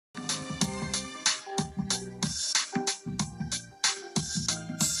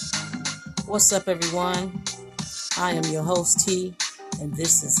What's up, everyone? I am your host, T, and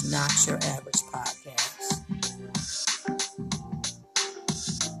this is Not Your Average Podcast.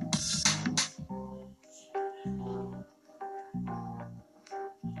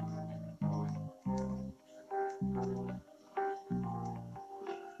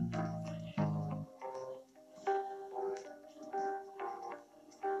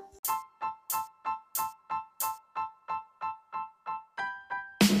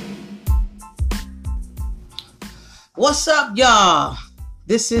 What's up, y'all?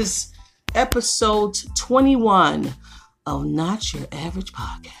 This is episode 21 of Not Your Average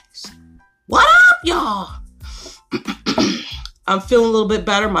Podcast. What up, y'all? I'm feeling a little bit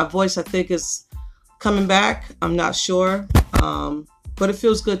better. My voice, I think, is coming back. I'm not sure, but it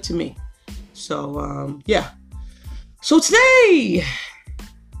feels good to me. So, yeah. So today,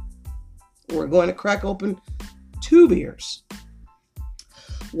 we're going to crack open 2 beers.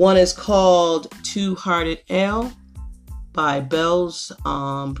 One is called Two Hearted Ale by Bell's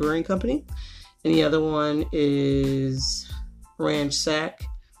Brewing Company. And the other one is Ranch Sack,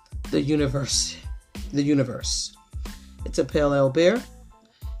 The Universe. It's a pale ale beer.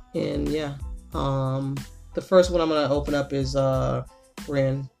 And yeah, the first one I'm going to open up is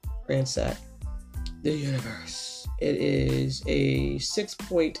Ranch Sack, The Universe. It is a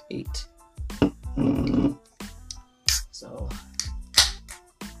 6.8. So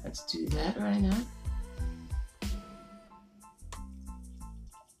let's do that right now.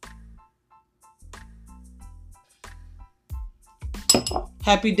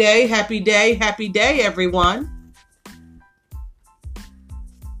 Happy day, everyone.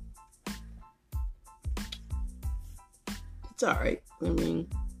 It's all right. I mean,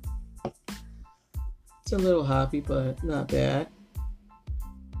 it's a little hoppy, but not bad.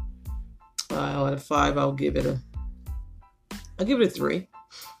 Out of 5, I'll give it a 3.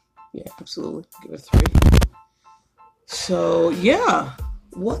 Yeah, absolutely. Give it a 3. So, yeah.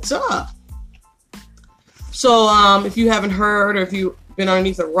 What's up? So, if you haven't heard, or if you've been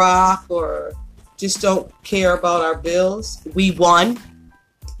underneath a rock, or just don't care about our Bills, we won.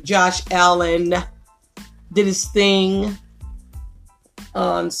 Josh Allen did his thing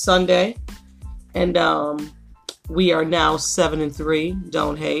on Sunday, and we are now 7-3.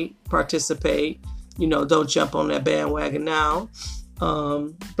 Don't hate, participate. Don't jump on that bandwagon now.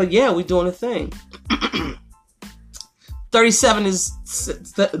 But yeah, we doing a thing. 37 is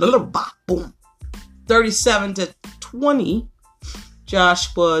boom. 37-20,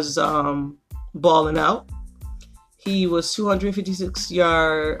 Josh was balling out. He was 256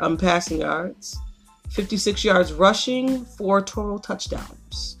 passing yards, 56 yards rushing, 4 total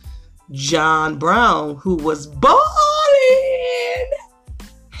touchdowns. John Brown, who was balling,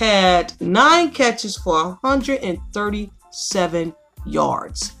 had 9 catches for 137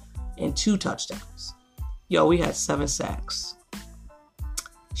 yards and 2 touchdowns. Yo, we had 7 sacks.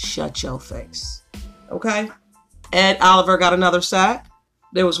 Shut your face. Okay. Ed Oliver got another sack.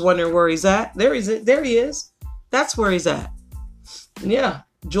 They was wondering where he's at. There he is. That's where he's at. Yeah.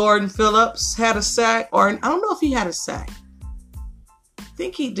 Jordan Phillips had a sack, or I don't know if he had a sack. I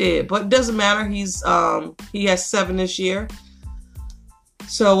think he did, but it doesn't matter. He has 7 this year.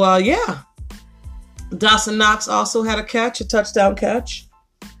 So yeah. Dawson Knox also had a touchdown catch.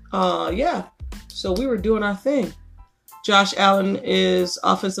 Yeah. So we were doing our thing. Josh Allen is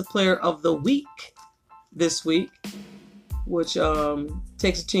Offensive Player of the Week this week, which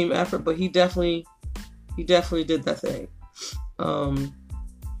takes a team effort, but he definitely did that thing.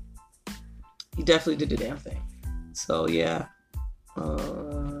 He definitely did the damn thing. So yeah.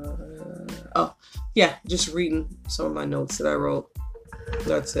 Just reading some of my notes that I wrote.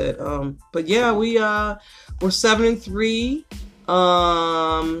 That's it. But yeah, we're 7-3.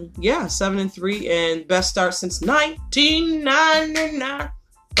 7-3, and best start since 1999.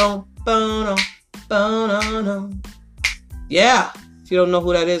 Yeah, if you don't know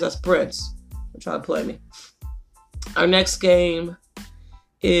who that is, that's Prince. Don't try to play me. Our next game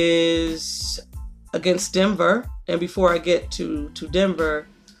is against Denver, and before I get to Denver,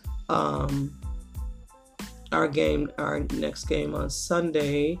 our next game on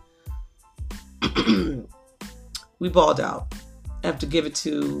Sunday, we balled out. I have to give it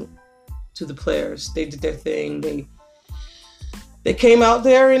to the players. They did their thing. They came out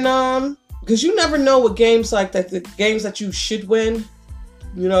there and because you never know what games like that, the games that you should win.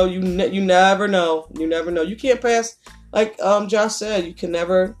 You never know. You never know. You can't pass, like Josh said. You can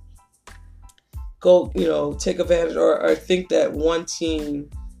never go, take advantage or think that one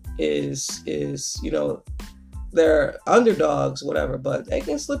team is they're underdogs, whatever. But they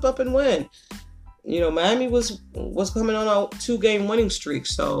can slip up and win. Miami was coming on a 2-game winning streak,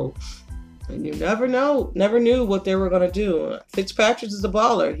 so And you never knew what they were gonna do. Fitzpatrick is the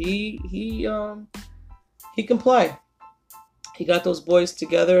baller. He can play. He got those boys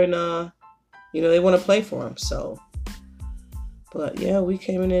together, and they want to play for him. So, but yeah, we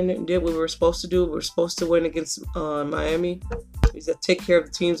came in and did what we were supposed to do. We were supposed to win against Miami. We said take care of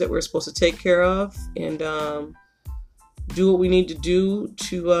the teams that we're supposed to take care of, and do what we need to do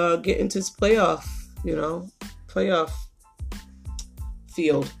to get into this playoff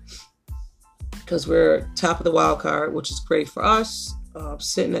field. Because we're top of the wild card, which is great for us.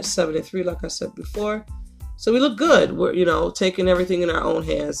 Sitting at 7-3, like I said before. So we look good. We're, taking everything in our own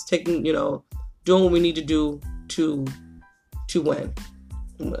hands, doing what we need to do to win.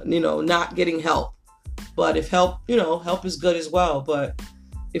 Not getting help. But if help is good as well. But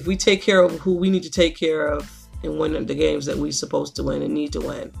if we take care of who we need to take care of and win the games that we're supposed to win and need to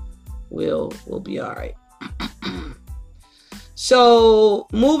win, we'll be all right. So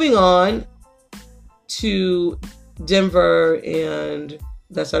moving on to Denver, and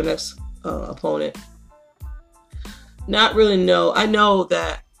that's our next opponent. Not really know. I know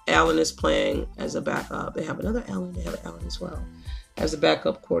that Allen is playing as a backup. They have another Allen. They have an Allen as well as a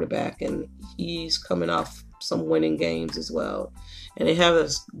backup quarterback, and he's coming off some winning games as well. And they have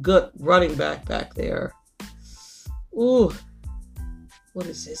this good running back there. Ooh, what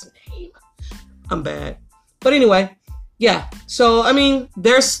is his name? I'm bad. But anyway, yeah. So I mean,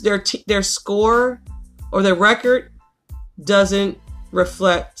 their score or their record doesn't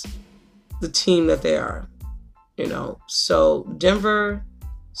reflect the team that they are. So Denver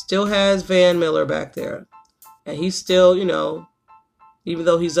still has Van Miller back there, and he's still, even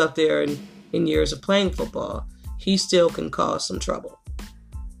though he's up there in years of playing football, he still can cause some trouble.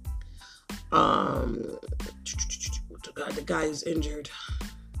 The guy is injured.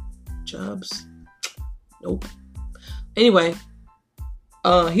 Chubbs? Nope. Anyway,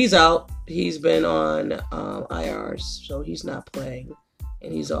 he's out. He's been on IRs, so he's not playing.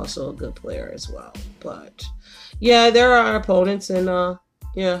 And he's also a good player as well. But, yeah, there are our opponents. And,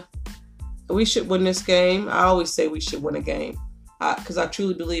 we should win this game. I always say we should win a game. Because I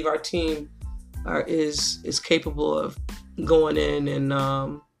truly believe our team is capable of going in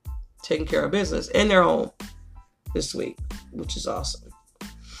and taking care of business. And they're home this week, which is awesome.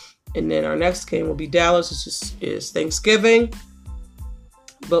 And then our next game will be Dallas. It's Thanksgiving.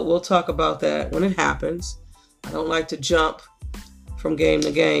 But we'll talk about that when it happens. I don't like to jump from game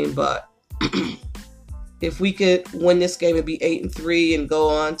to game, but if we could win this game and be 8-3 and go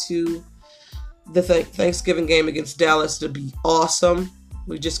on to the Thanksgiving game against Dallas, it'd be awesome.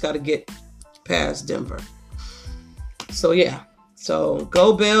 We just got to get past Denver. So yeah, so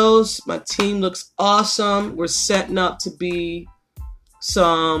go Bills. My team looks awesome. We're setting up to be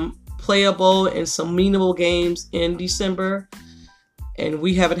some playable and some meanable games in December, and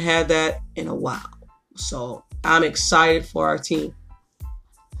we haven't had that in a while. So I'm excited for our team.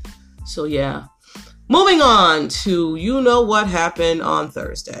 So yeah, moving on to what happened on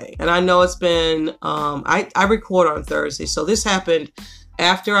Thursday. And I know it's been, I record on Thursday. So this happened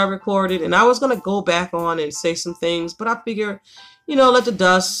after I recorded. And I was going to go back on and say some things. But I figure, let the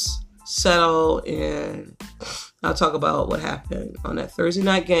dust settle. And I'll talk about what happened on that Thursday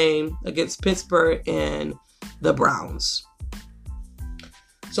night game against Pittsburgh and the Browns.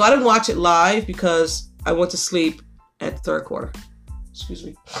 So I didn't watch it live because I went to sleep at the third quarter. Excuse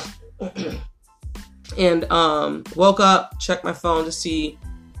me. And woke up, checked my phone to see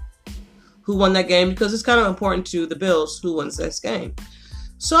who won that game, because it's kind of important to the Bills who wins this game.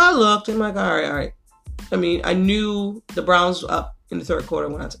 So I looked and I'm like, all right. I mean, I knew the Browns were up in the third quarter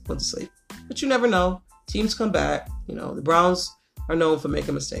when I went to sleep. But you never know. Teams come back. The Browns are known for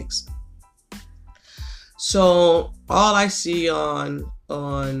making mistakes. So all I see on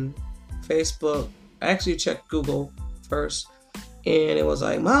Facebook, I actually checked Google first, and it was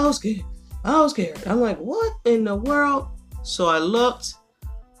like, Myles Garrett. I'm like, what in the world? So I looked,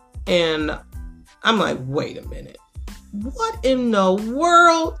 and I'm like, wait a minute. What in the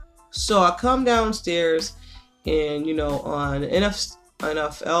world? So I come downstairs, and, on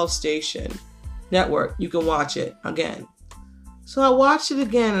NFL station network, you can watch it again. So I watched it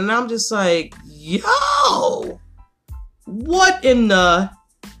again, and I'm just like, yo, what in the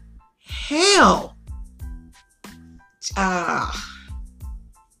hell?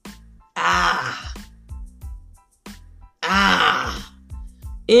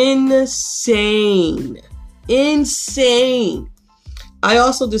 Insane. I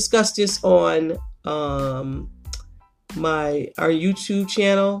also discussed this on our YouTube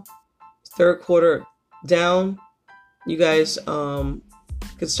channel, Third Quarter Down. You guys can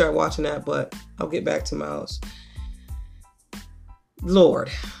start watching that, but I'll get back to Myles. Lord,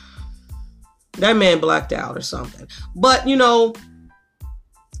 That man blacked out or something. But, you know,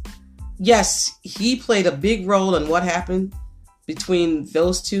 yes, he played a big role in what happened between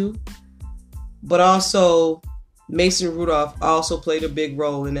those two. But also, Mason Rudolph also played a big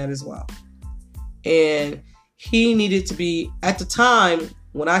role in that as well. And he needed to be, at the time,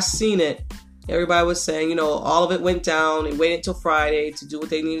 when I seen it, everybody was saying, you know, all of it went down. They waited until Friday to do what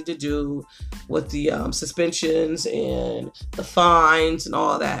they needed to do with the suspensions and the fines and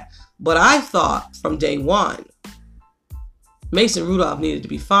all that. But I thought from day one, Mason Rudolph needed to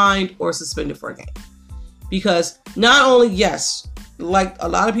be fined or suspended for a game. Because not only, yes, like a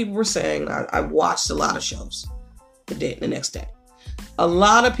lot of people were saying, I watched a lot of shows the next day. A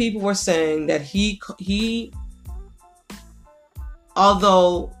lot of people were saying that he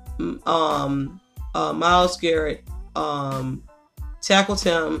although Myles Garrett tackled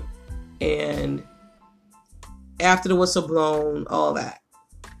him, and after the whistle blown, all that.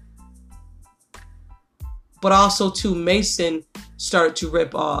 But also, too, Mason started to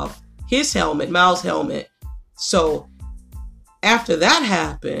rip off his helmet, Myles' helmet. So after that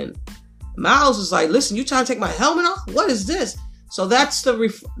happened, Myles was like, listen, you trying to take my helmet off? What is this? So that's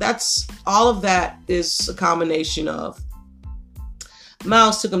all of that is a combination of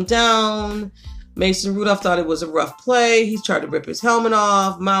Myles took him down. Mason Rudolph thought it was a rough play. He tried to rip his helmet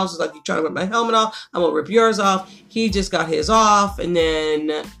off. Myles was like, you trying to rip my helmet off? I'm going to rip yours off. He just got his off. And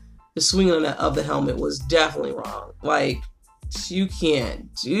then the swinging of the helmet was definitely wrong. Like, you can't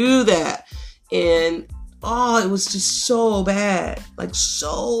do that. And, it was just so bad. Like,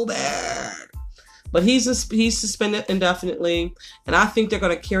 so bad. But he's suspended indefinitely. And I think they're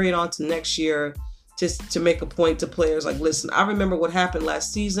going to carry it on to next year, just to make a point to players like, listen, I remember what happened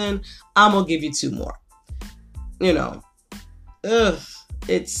last season. I'm going to give you 2 more. You know,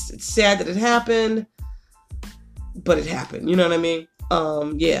 it's sad that it happened, but it happened. You know what I mean?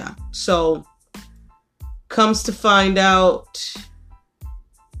 Yeah. So comes to find out,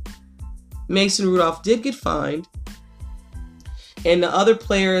 Mason Rudolph did get fined, and the other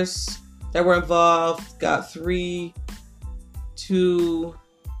players that were involved got 3, 2,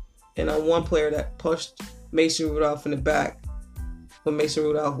 and one player that pushed Mason Rudolph in the back when Mason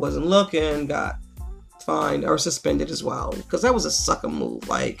Rudolph wasn't looking got fined or suspended as well, because that was a sucker move.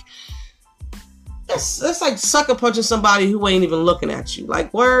 Like, that's like sucker punching somebody who ain't even looking at you.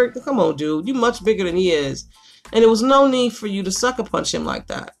 Like, word, come on, dude, you much bigger than he is, and there was no need for you to sucker punch him like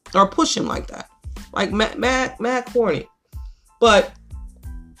that or push him like that. Like, mad corny. But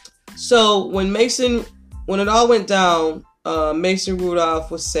so when it all went down, Mason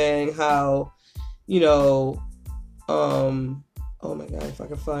Rudolph was saying how, you know, oh my God, if I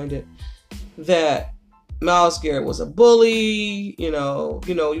can find it, that Myles Garrett was a bully. You know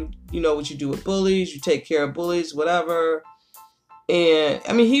what you do with bullies. You take care of bullies, whatever. And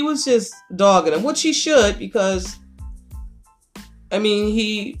I mean, he was just dogging him, which he should, because I mean,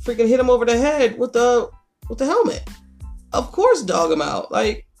 he freaking hit him over the head with the helmet. Of course, dog him out.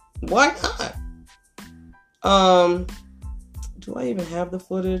 Like, why not? Do I even have the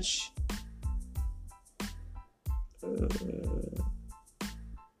footage?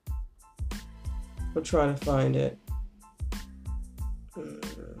 I'm trying to find it.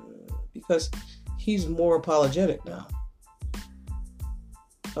 Because he's more apologetic now.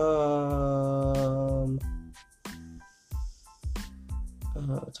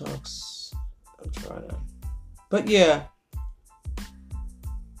 Talks. I'm trying to. But yeah.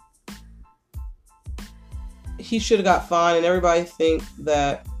 He should have got fined, and everybody think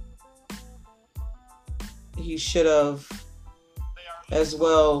that he should have as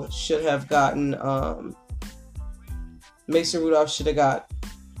well, should have gotten, Mason Rudolph should have got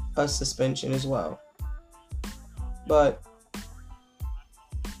a suspension as well. But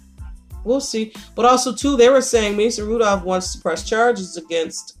we'll see. But also, too, they were saying Mason Rudolph wants to press charges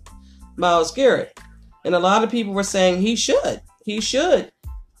against Myles Garrett. And a lot of people were saying he should. He should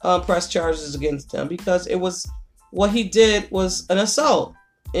press charges against him, because it was, what he did was an assault.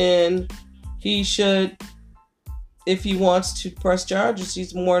 And he should, if he wants to press charges,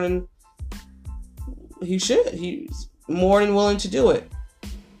 he's more than willing to do it.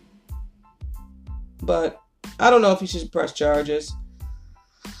 But I don't know if he should press charges.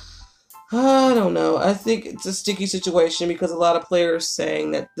 I don't know. I think it's a sticky situation, because a lot of players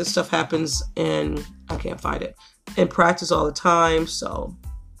saying that this stuff happens, and I can't find it, in practice all the time. So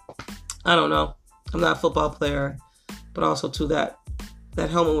I don't know. I'm not a football player, but also too, that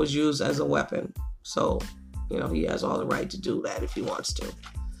helmet was used as a weapon. So, you know, he has all the right to do that if he wants to.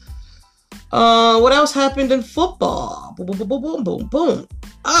 What else happened in football? Boom, boom, boom, boom, boom, boom.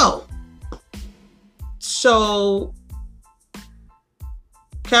 Oh. So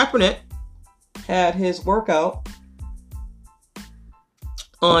Kaepernick had his workout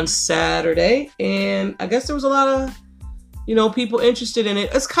on Saturday, and I guess there was a lot of, people interested in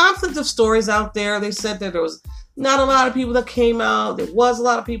it. It's conflict of stories out there. They said that there was not a lot of people that came out. There was a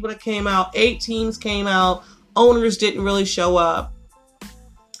lot of people that came out. 8 teams came out. Owners didn't really show up.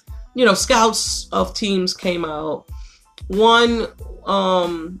 Scouts of teams came out. One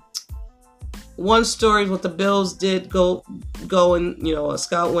story with the Bills did go and, a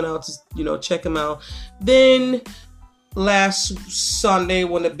scout went out to, check him out. Then last Sunday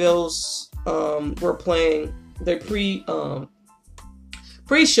when the Bills were playing their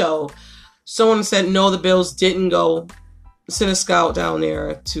pre-show, someone said no, the Bills didn't go send a scout down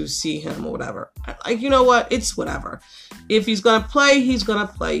there to see him or whatever. Like, you know what? It's whatever. If he's gonna play, he's gonna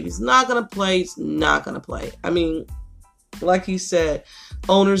play. If he's not gonna play, he's not gonna play. I mean, like he said,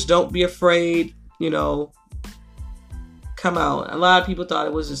 owners, don't be afraid, come out. A lot of people thought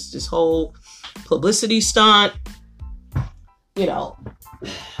it was just this whole publicity stunt. I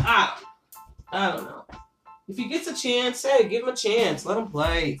don't know. If he gets a chance, hey, give him a chance. Let him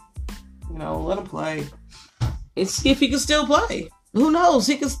play. Let him play. And see if he can still play. Who knows?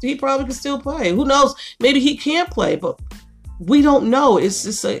 He probably can still play. Who knows? Maybe he can't play, but we don't know.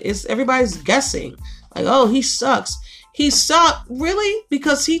 It's everybody's guessing. Like, oh, he sucks. He sucked, really?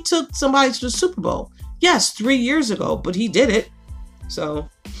 Because he took somebody to the Super Bowl. Yes, 3 years ago, but he did it. So,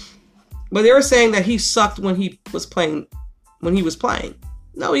 but they were saying that he sucked when he was playing. No,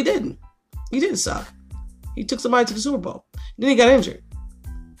 he didn't. He didn't suck. He took somebody to the Super Bowl. Then he got injured.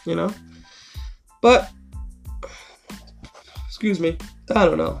 But, excuse me, I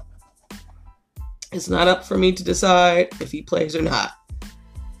don't know. It's not up for me to decide if he plays or not.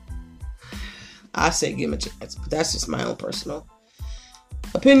 I say give him a chance, but that's just my own personal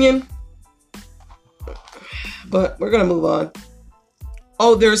opinion. But we're going to move on.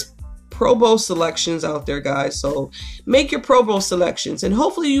 Oh, there's Pro Bowl selections out there, guys. So make your Pro Bowl selections, and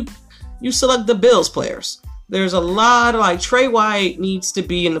hopefully you select the Bills players. There's a lot of, like, Trey White needs to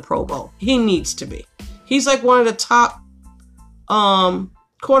be in the Pro Bowl. He needs to be. He's like one of the top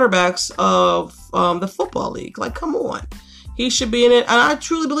quarterbacks of the football league. Like, come on. He should be in it. And I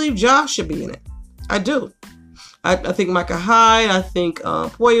truly believe Josh should be in it. I do. I think Micah Hyde. I think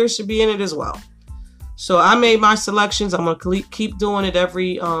Poyer should be in it as well. So I made my selections. I'm going to keep doing it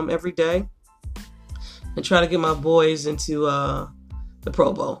every day. And try to get my boys into the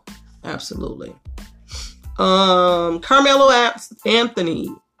Pro Bowl. Absolutely. Carmelo Anthony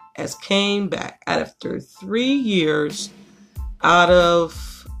has came back after 3 years out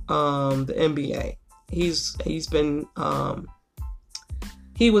of the NBA. He's with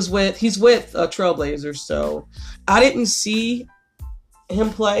Trailblazers, so I didn't see him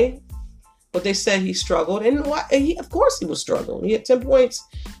play, but they said he struggled, and of course he was struggling. He had 10 points,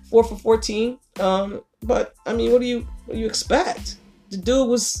 4 for 14. But I mean, what do you expect? The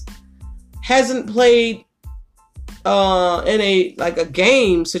dude hasn't played in a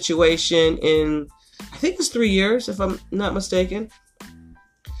game situation in, I think it's 3 years, if I'm not mistaken.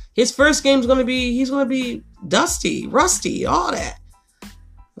 His first game's he's gonna be dusty, rusty, all that.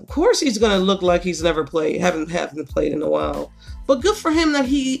 Of course he's gonna look like he's never played, haven't played in a while. But good for him that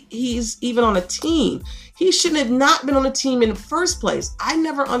he's even on a team. He shouldn't have not been on a team in the first place. I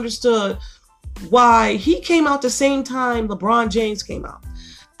never understood why he came out the same time LeBron James came out.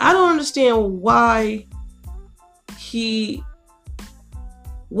 I don't understand why he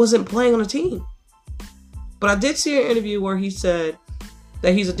wasn't playing on a team. But I did see an interview where he said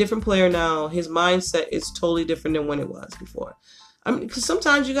that he's a different player now. His mindset is totally different than when it was before. I mean, because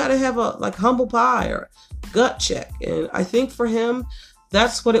sometimes you got to have a humble pie or gut check. And I think for him,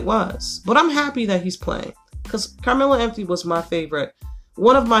 that's what it was. But I'm happy that he's playing, because Carmelo Anthony was one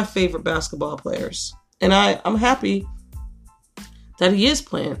of my favorite basketball players. And I'm happy that he is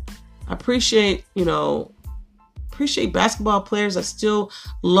playing. I appreciate basketball players that still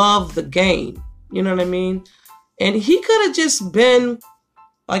love the game. You know what I mean? And he could have just been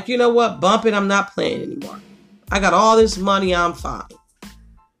like, you know what, bump it, I'm not playing anymore. I got all this money, I'm fine.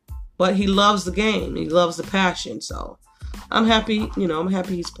 But he loves the game. He loves the passion. So I'm happy, I'm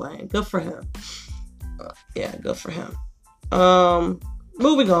happy he's playing. Good for him. Yeah, good for him.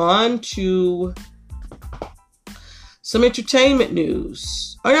 Moving on to some entertainment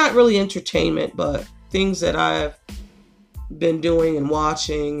news. Or not really entertainment, but things that I've been doing and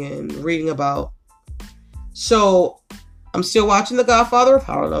watching and reading about. So I'm still watching The Godfather of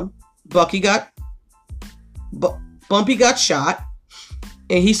Harlem. Bumpy got shot,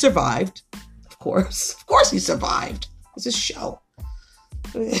 and he survived. Of course he survived. It's a show.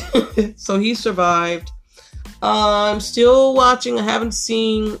 So he survived. I'm still watching. I haven't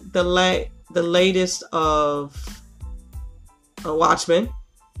seen the the latest of Watchmen,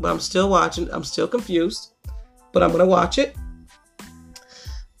 but I'm still watching. I'm still confused, but I'm gonna watch it.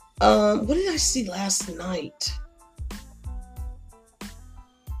 What did I see last night?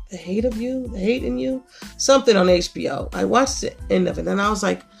 The Hate in You, something on HBO. I watched the end of it, and I was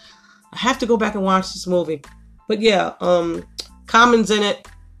like, I have to go back and watch this movie. But yeah, Common's in it,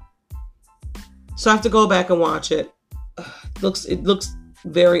 so I have to go back and watch it. It looks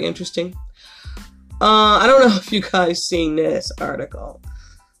very interesting. I don't know if you guys seen this article,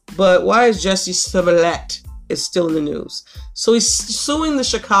 but why is Jussie Smollett is still in the news? So he's suing the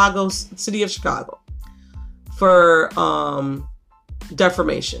city of Chicago for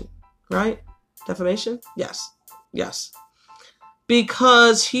defamation, right? Defamation? Yes.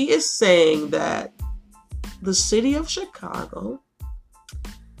 Because he is saying that the city of Chicago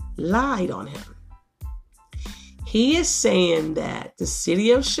lied on him. He is saying that the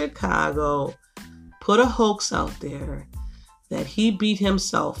city of Chicago put a hoax out there that he beat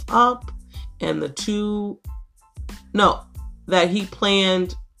himself up and that he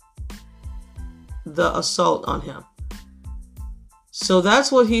planned the assault on him. So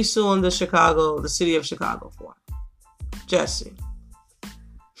that's what he's suing the city of Chicago for. Jussie,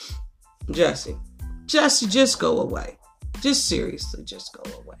 just go away. Just seriously, just go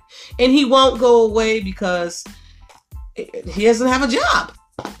away. And he won't go away because he doesn't have a job.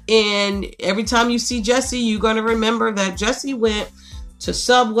 And every time you see Jussie, you're going to remember that Jussie went to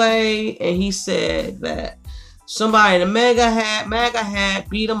Subway and he said that somebody in a MAGA hat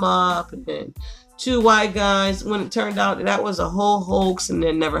beat him up, and two white guys, when it turned out that was a whole hoax and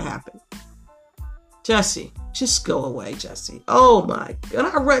it never happened. Jussie, just go away, Jussie. Oh my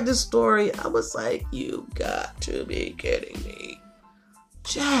God. I read this story. I was like, you got to be kidding me.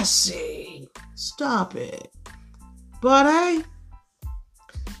 Jussie, stop it. But hey,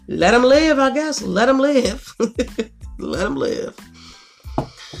 let him live, I guess. Let him live. Let him live.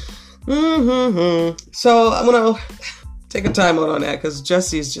 So I'm going to take a timeout on that because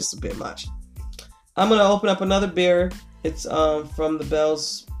Jussie is just a bit much. I'm going to open up another beer. It's from the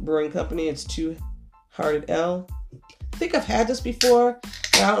Bell's Brewing Company. It's Two Hearted Ale. I think I've had this before,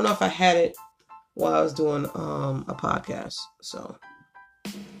 but I don't know if I had it while I was doing a podcast. So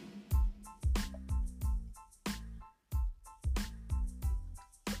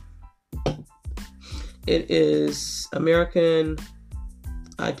it is American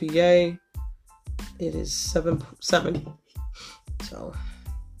IPA. It is 7. So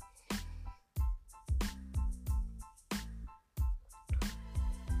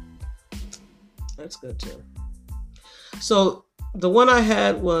that's good too. So the one I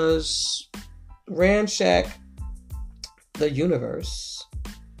had was Ransack the Universe.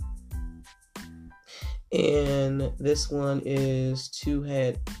 And this one is Two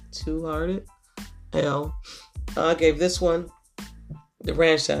Hearted Ale. I gave this one, the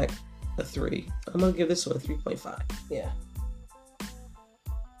Ransack, a 3. I'm going to give this one a 3.5. Yeah.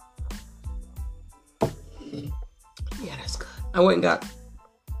 Yeah, that's good. I went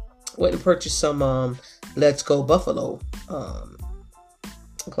and purchased some Let's Go Buffalo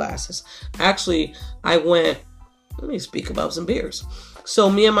glasses. Actually, let me speak about some beers. So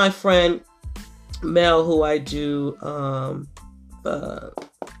me and my friend Mel, who I do the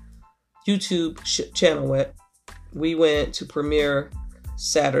YouTube channel with, we went to Premiere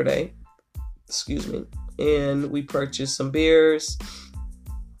Saturday, and we purchased some beers,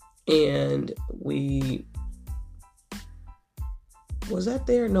 and was that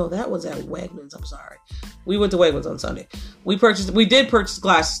there? No, that was at Wegmans. I'm sorry. We went to Wegmans on Sunday. We did purchase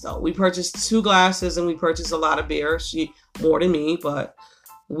glasses though. We purchased 2 glasses and we purchased a lot of beer. More than me, but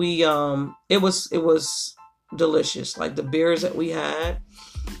it was delicious. Like the beers that we had,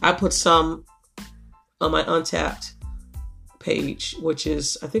 I put some on my Untapped page, which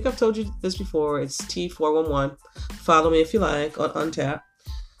is, I think I've told you this before. It's T411. Follow me if you like on Untapped.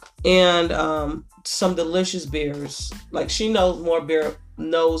 And some delicious beers. Like she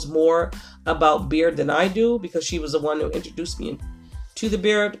knows more about beer than I do because she was the one who introduced me to the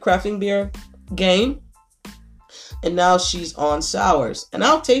crafting beer game. And now she's on sours. And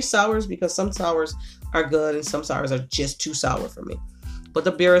I'll taste sours because some sours are good and some sours are just too sour for me. But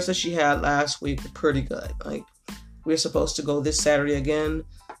the beers that she had last week were pretty good. Like, we're supposed to go this Saturday again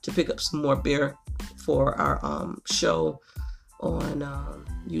to pick up some more beer for our show on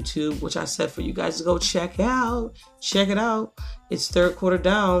YouTube, which I said for you guys to go check out. Check it out. It's Third Quarter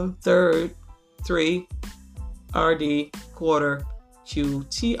Down. Third, 3, RD, quarter,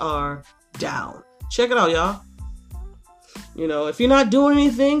 QTR, down. Check it out, y'all. You know, if you're not doing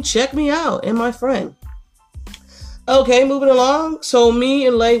anything, check me out and my friend. Okay, moving along. So me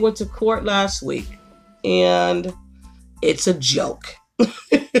and Lay went to court last week, and it's a joke.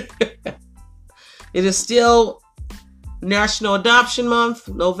 It is still National Adoption Month,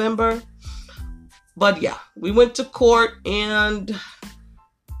 November. But yeah, we went to court, and it's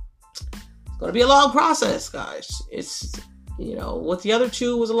going to be a long process, guys. It's, with the other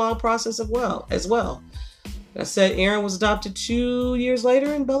two was a long process as well. I said Aaron was adopted 2 years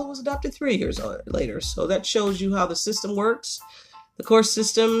later, and Bella was adopted 3 years later. So that shows you how the system works. The court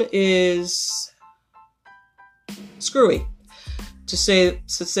system is screwy, to say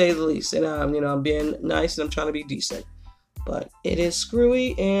the least. And I'm being nice and I'm trying to be decent, but it is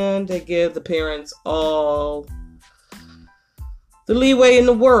screwy, and they give the parents all the leeway in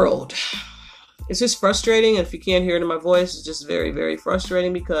the world. It's just frustrating, and if you can't hear it in my voice, it's just very, very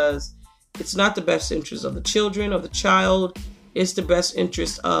frustrating, because it's not the best interest of the children, of the child. It's the best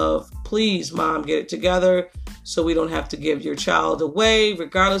interest of, please, mom, get it together so we don't have to give your child away,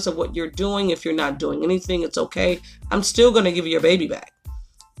 regardless of what you're doing. If you're not doing anything, it's okay. I'm still going to give you your baby back,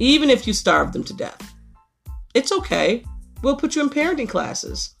 even if you starve them to death. It's okay. We'll put you in parenting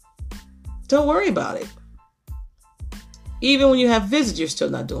classes. Don't worry about it. Even when you have visits, you're still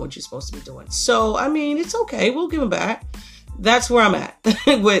not doing what you're supposed to be doing. So, it's okay. We'll give them back. That's where I'm at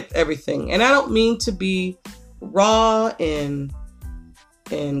with everything. And I don't mean to be raw and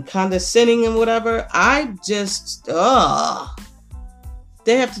condescending and whatever. I just, they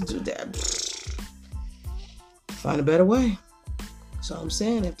have to do that. Find a better way. That's all I'm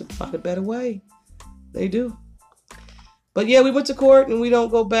saying. They have to find a better way. They do. But yeah, we went to court, and we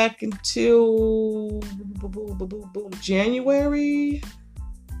don't go back until January,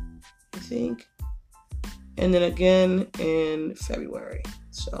 I think. And then again in February.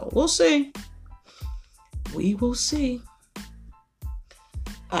 So we'll see. We will see.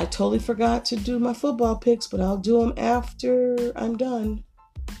 I totally forgot to do my football picks, but I'll do them after I'm done.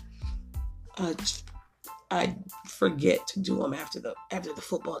 I forget to do them after the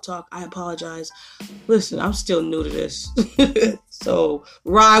football talk. I apologize. Listen, I'm still new to this. So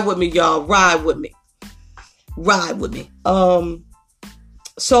ride with me, y'all. Ride with me.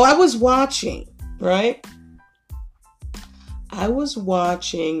 So I was watching, right? I was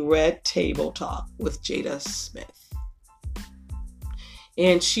watching Red Table Talk with Jada Smith.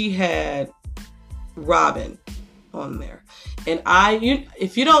 And she had Robin on there. And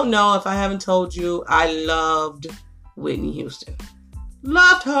if you don't know, if I haven't told you, I loved Whitney Houston.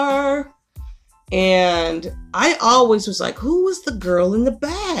 Loved her. And I always was like, who was the girl in the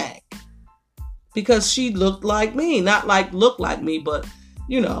bag? Because she looked like me. Not like looked like me, but,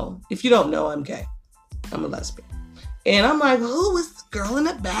 if you don't know, I'm gay. I'm a lesbian. And I'm like, who was the girl in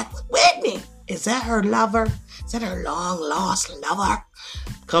the back with Whitney? Is that her lover? Is that her long lost lover?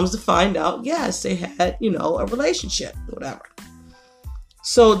 Comes to find out, yes, they had, a relationship, whatever.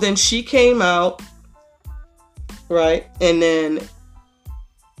 So then she came out, right? And then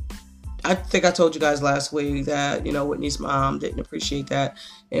I think I told you guys last week that, Whitney's mom didn't appreciate that.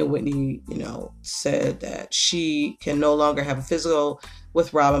 And Whitney, said that she can no longer have a physical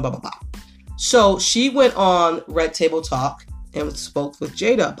with Robin, blah, blah, blah. So she went on Red Table Talk and spoke with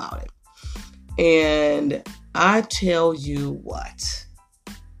Jada about it. And I tell you what,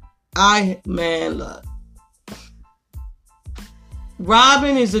 look,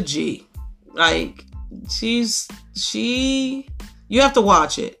 Robin is a G. Like, you have to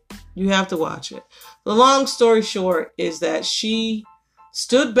watch it. You have to watch it. The long story short is that she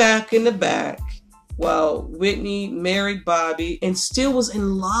stood back in the back while Whitney married Bobby and still was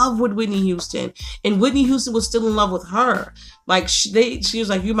in love with Whitney Houston. And Whitney Houston was still in love with her. Like, she was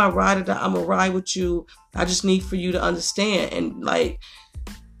like, you're my ride or die. I'm going to ride with you. I just need for you to understand. And like,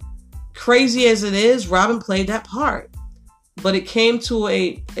 crazy as it is, Robin played that part. But it came to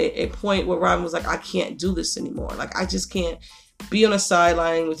a point where Robin was like, I can't do this anymore. Like, I just can't be on a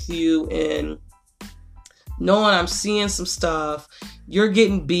sideline with you and knowing I'm seeing some stuff. You're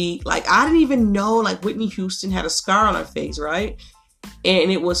getting beat. Like, I didn't even know, like, Whitney Houston had a scar on her face, right?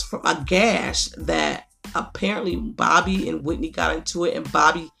 And it was from a gash that apparently Bobby and Whitney got into it, and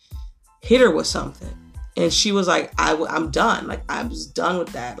Bobby hit her with something. And she was like, I'm done. Like, I was done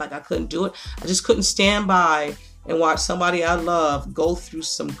with that. Like, I couldn't do it. I just couldn't stand by and watch somebody I love go through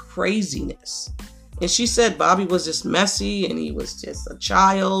some craziness. And she said Bobby was just messy and he was just a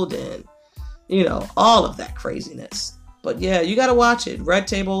child and, all of that craziness. But yeah, you got to watch it. Red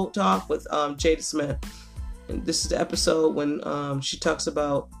Table Talk with Jada Smith. And this is the episode when she talks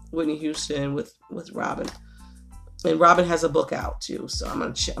about Whitney Houston with Robin. And Robin has a book out too. So I'm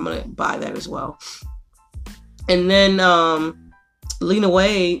gonna buy that as well. And then Lena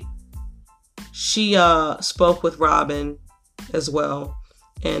Waithe, she spoke with Robin as well,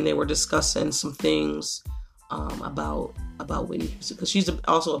 and they were discussing some things about Whitney Houston, because she's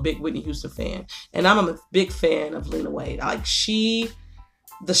also a big Whitney Houston fan, and I'm a big fan of Lena Waithe. Like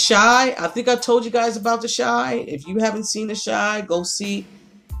The Chi. I think I told you guys about The Chi. If you haven't seen The Chi, go see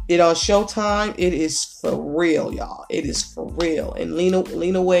it on Showtime. It is for real, y'all. It is for real. And Lena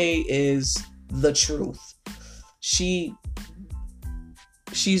Waithe is the truth. She's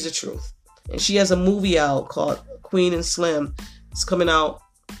the truth. And she has a movie out called Queen and Slim. It's coming out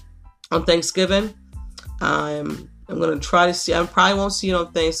on Thanksgiving. I'm gonna try to see. I probably won't see it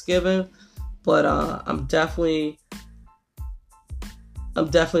on Thanksgiving, but I'm definitely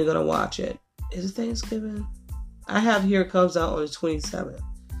gonna watch it. Is it Thanksgiving? I have here it comes out on the 27th,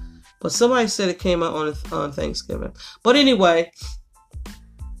 but somebody said it came out on Thanksgiving. But anyway,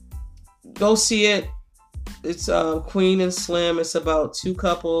 go see it. It's Queen and Slim. It's about two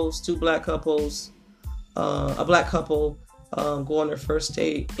black couples, a black couple go on their first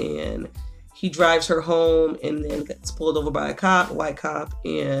date, and he drives her home and then gets pulled over by a white cop,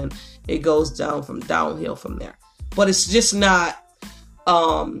 and it goes downhill from there. But it's just not,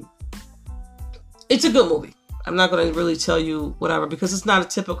 it's a good movie. I'm not going to really tell you whatever, because it's not a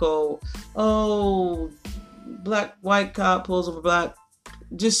typical, white cop pulls over black.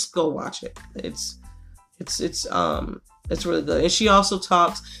 Just go watch it. It's really good. And she also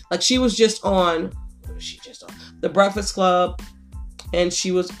talks, like she was just on, what was she just on? The Breakfast Club. And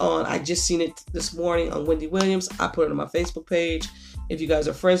she was on, I just seen it this morning on Wendy Williams. I put it on my Facebook page. If you guys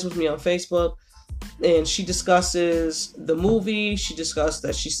are friends with me on Facebook. And she discusses the movie. She discussed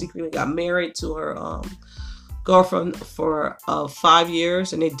that she secretly got married to her girlfriend for 5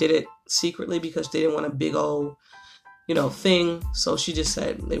 years. And they did it secretly because they didn't want a big old, thing. So she just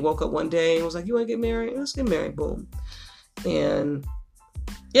said, they woke up one day and was like, you want to get married? Let's get married. Boom. And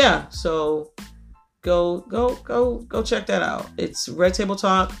yeah, so go check that out. It's Red Table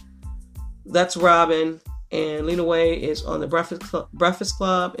Talk. That's Robin, and Lena Waithe is on the Breakfast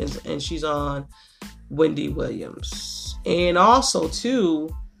Club, and she's on Wendy Williams. And also too,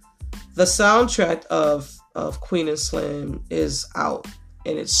 the soundtrack of Queen and Slim is out,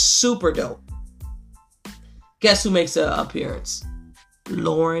 and it's super dope. Guess who makes an appearance?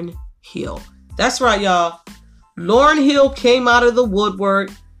 Lauryn Hill. That's right, y'all. Lauryn Hill came out of the woodwork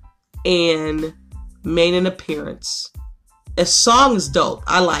and made an appearance. The song is dope.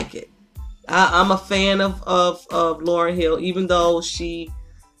 I like it. I'm a fan of Lauryn Hill, even though she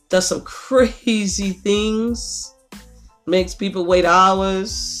does some crazy things, makes people wait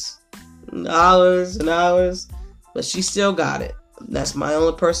hours and hours and hours, but she still got it. That's my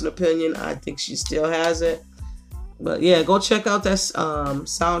only personal opinion. I think she still has it. But yeah, go check out that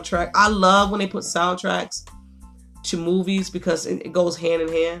soundtrack. I love when they put soundtracks to movies because it goes hand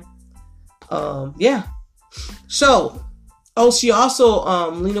in hand. Yeah. So, she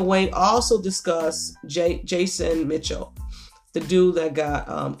also, Lena Waithe also discussed Jason Mitchell, the dude that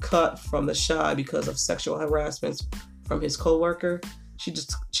got cut from The Chi because of sexual harassment from his coworker. She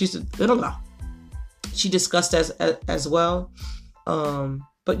discussed as well.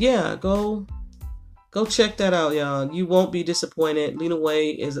 But yeah, go check that out, y'all. You won't be disappointed. Lena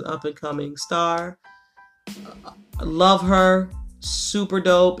Waithe is an up and coming star. I love her. Super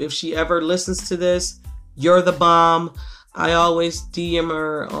dope. If she ever listens to this, you're the bomb. I always DM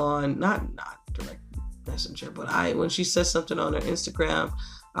her on not direct messenger, but when she says something on her Instagram,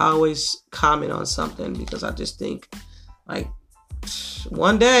 I always comment on something because I just think, like,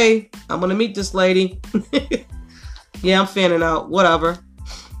 one day I'm gonna meet this lady. Yeah, I'm fanning out. Whatever.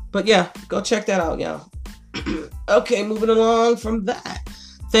 But yeah, go check that out, y'all. Okay, moving along from that.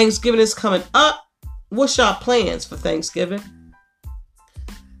 Thanksgiving is coming up. What's y'all plans for Thanksgiving?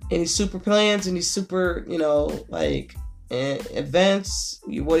 Any super plans? Any super, events?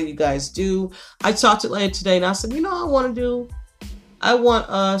 What do you guys do? I talked to Leia today and I said, I want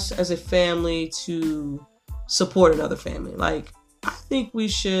us as a family to support another family. Like, I think we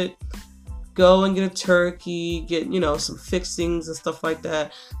should go and get a turkey, get, some fixings and stuff like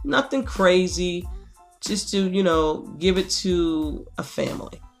that. Nothing crazy. Just to, give it to a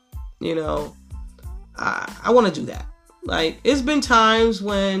family. I want to do that. Like, it's been times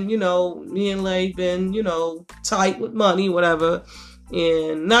when, me and Leigh been, tight with money, whatever.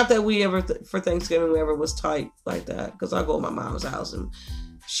 And not that we ever, for Thanksgiving, we ever was tight like that. Because I go to my mom's house and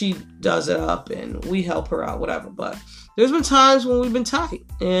she does it up and we help her out, whatever. But there's been times when we've been tight.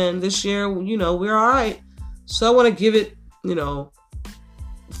 And this year, we're all right. So I want to give it,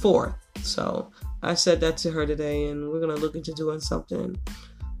 forth. So I said that to her today, and we're going to look into doing something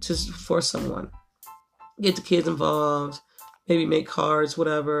for someone. Get the kids involved, maybe make cards,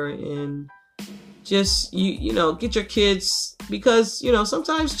 whatever, and just, get your kids, because,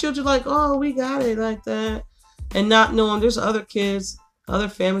 sometimes children like, oh, we got it like that. And not knowing there's other kids, other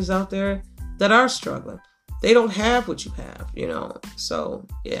families out there that are struggling. They don't have what you have, So,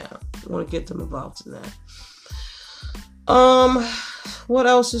 yeah, I want to get them involved in that. What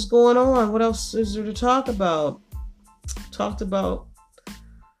else is going on? What else is there to talk about? Talked about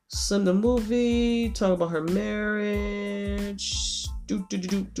Slim movie, talked about her marriage.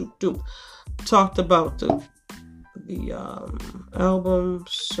 Talked about the album.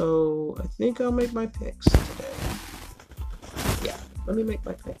 So I think I'll make my picks today. Yeah, let me make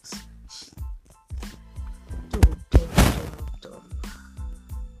my picks.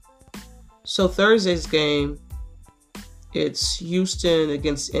 So Thursday's game, it's Houston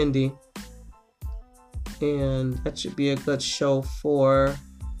against Indy. And that should be a good show for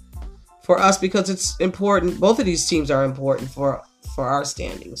us, because it's important. Both of these teams are important for our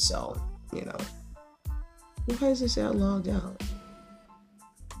standing. So, Why does it say I logged out?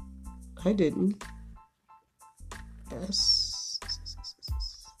 I didn't. Yes.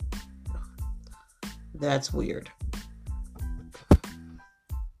 That's weird.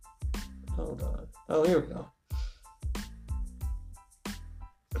 Hold on. Oh, here we go.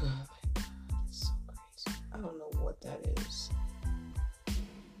 Oh my God, it's so crazy. I don't know what that is.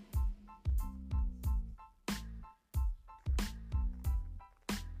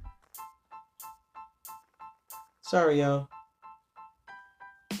 Sorry, y'all.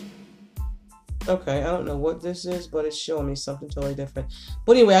 Okay, I don't know what this is, but it's showing me something totally different.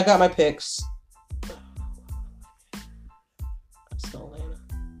 But anyway, I got my picks. Atlanta.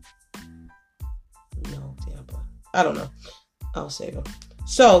 No, Tampa. I don't know. I'll save them.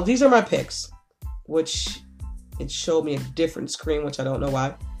 So, these are my picks, which it showed me a different screen, which I don't know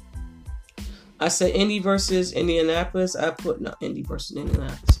why. I said Indy versus Indianapolis. Indy versus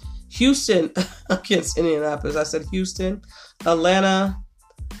Indianapolis. Houston against Indianapolis. I said Houston. Atlanta,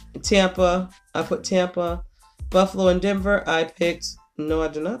 Tampa. I put Tampa. Buffalo and Denver. I did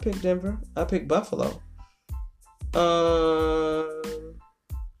not pick Denver. I picked Buffalo.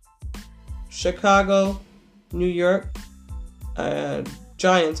 Chicago, New York.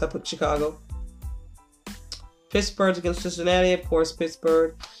 Giants. I put Chicago. Pittsburgh against Cincinnati. Of course,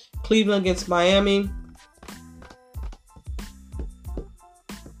 Pittsburgh. Cleveland against Miami.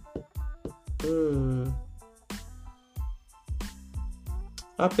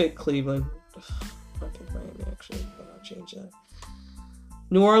 I picked Cleveland. I picked Miami, actually, but I'll change that.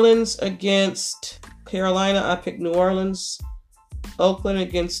 New Orleans against Carolina. I picked New Orleans. Oakland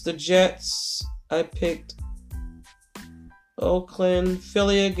against the Jets. I picked Oakland.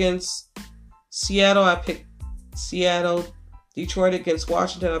 Philly against Seattle. I picked Seattle. Detroit against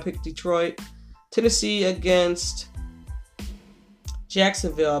Washington. I picked Detroit. Tennessee against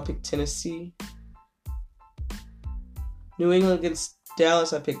Jacksonville. I picked Tennessee. New England against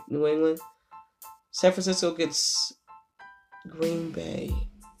Dallas. I picked New England. San Francisco against Green Bay.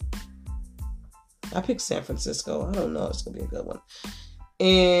 I picked San Francisco. I don't know. It's going to be a good one.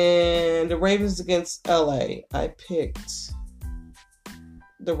 And the Ravens against LA. I picked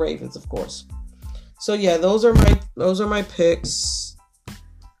the Ravens, of course. So yeah, those are my picks.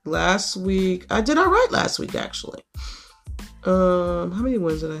 Last week, I did all right last week, actually. How many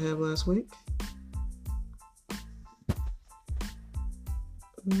wins did I have last week?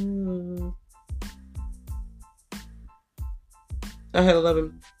 I had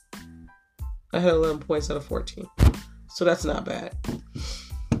 11 points out of 14. So that's not bad.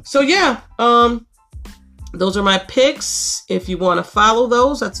 So yeah, those are my picks. If you want to follow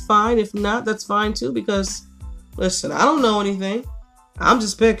those, that's fine. If not, that's fine too, because listen, I don't know anything. I'm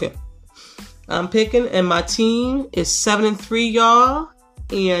just picking. I'm picking, and my team is 7-3, y'all.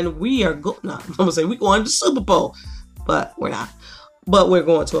 And we are I'm gonna say we're going to the Super Bowl, but we're not. But we're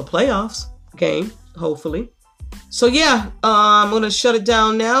going to a playoffs game, hopefully. So yeah, I'm gonna shut it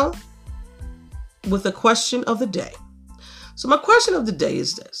down now with a question of the day. So my question of the day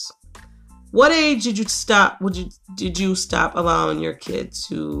is this: what age did you stop allowing your kid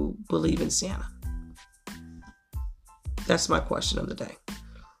to believe in Santa? That's my question of the day.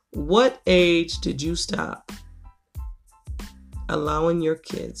 What age did you stop allowing your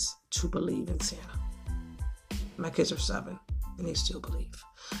kids to believe in Santa? My kids are 7 and they still believe.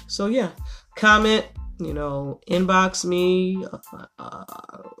 So yeah, comment, inbox me,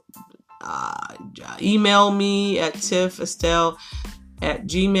 email me at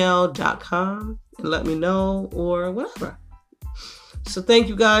tiffestelle@gmail.com and let me know, or whatever. So thank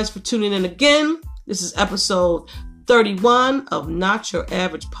you guys for tuning in again. This is episode 31 of Not Your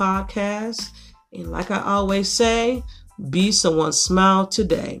Average Podcast. And like I always say, be someone's smile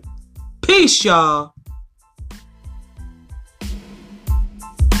today. Peace, y'all.